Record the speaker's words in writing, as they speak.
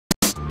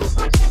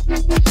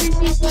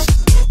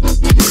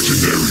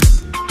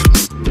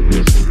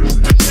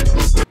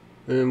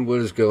And what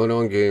is going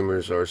on,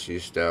 gamers? RC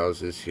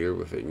Stylez is here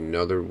with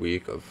another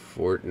week of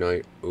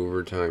Fortnite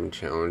Overtime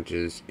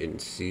Challenges in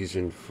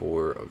Season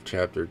 4 of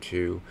Chapter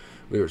 2.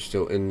 We are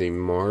still in the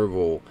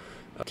Marvel.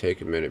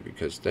 Take a minute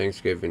because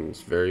Thanksgiving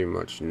is very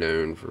much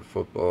known for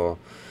football,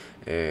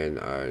 and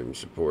I'm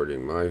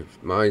supporting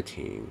my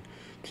team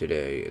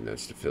today, and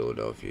that's the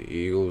Philadelphia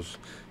Eagles.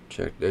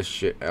 Check this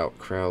shit out,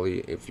 Crowley,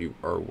 if you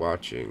are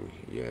watching.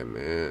 Yeah,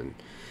 man.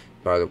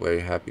 By the way,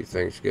 happy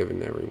Thanksgiving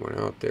to everyone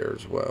out there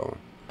as well.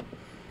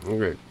 We're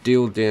going to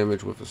deal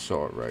damage with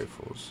assault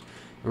rifles.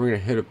 And we're going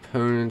to hit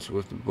opponents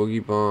with the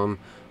boogie bomb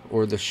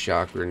or the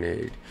shock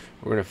grenade.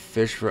 We're going to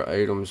fish for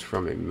items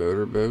from a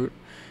motorboat.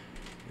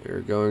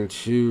 We're going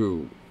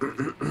to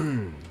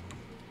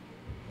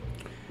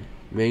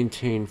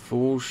maintain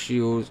full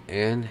shields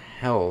and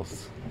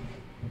health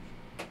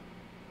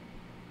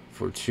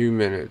for 2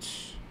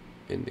 minutes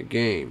in the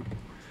game.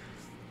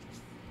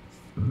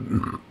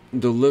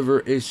 Deliver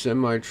a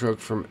semi-truck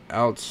from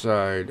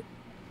outside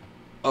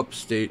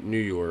upstate New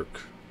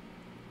York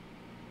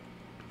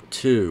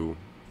to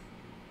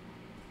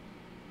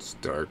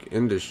Stark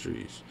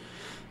Industries.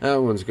 That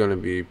one's going to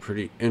be a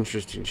pretty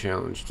interesting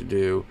challenge to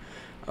do.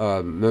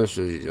 Most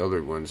of these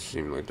other ones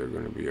seem like they're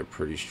going to be a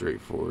pretty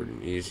straightforward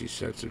and easy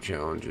sets of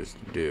challenges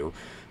to do.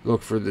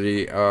 Look for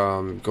the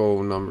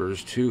goal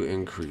numbers to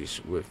increase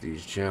with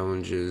these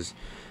challenges.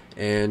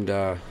 And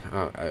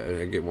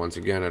once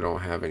again, I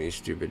don't have any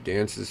stupid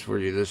dances for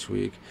you this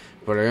week,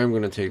 but I am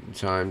going to take the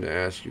time to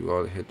ask you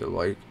all to hit the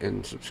like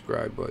and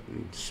subscribe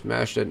button.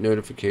 Smash that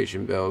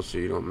notification bell so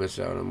you don't miss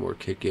out on more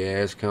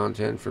kick-ass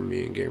content from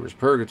me and Gamers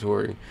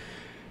Purgatory.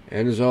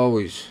 And as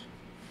always,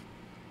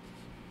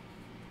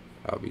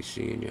 I'll be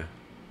seeing you.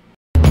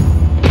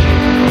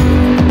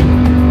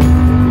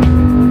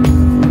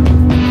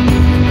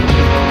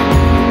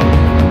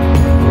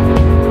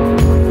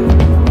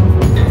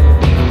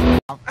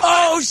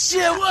 Oh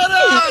shit, what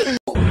up?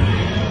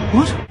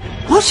 What?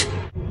 What?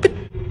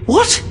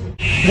 What?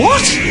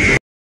 What?